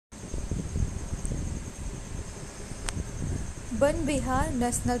Ban Bihar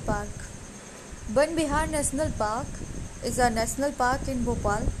National Park. Ban Bihar National Park is a national park in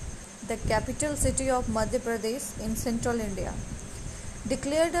Bhopal, the capital city of Madhya Pradesh in central India.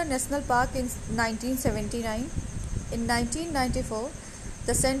 Declared a national park in 1979, in 1994,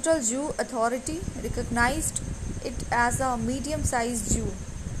 the Central Zoo Authority recognized it as a medium-sized zoo.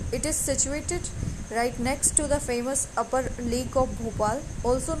 It is situated right next to the famous upper lake of Bhopal,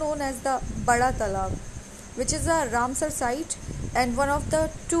 also known as the Bada Talab, which is a Ramsar site and one of the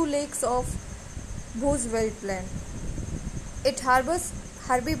two lakes of Bhuj wetland. It harbors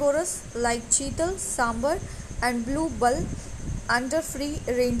herbivores like cheetal, sambar and blue bull under free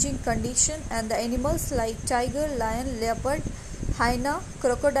ranging condition, and the animals like tiger, lion, leopard, hyena,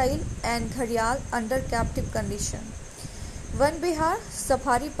 crocodile and gharial under captive condition. Van Bihar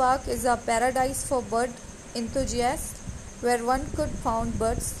Safari Park is a paradise for bird enthusiasts where one could find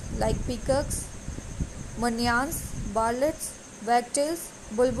birds like peacocks, manyans, bartlets, wagtails,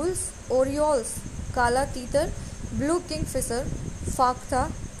 bulbuls, orioles, kala titar, blue kingfisher,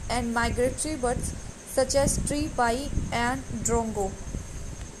 faktha and migratory birds such as tree pie and drongo.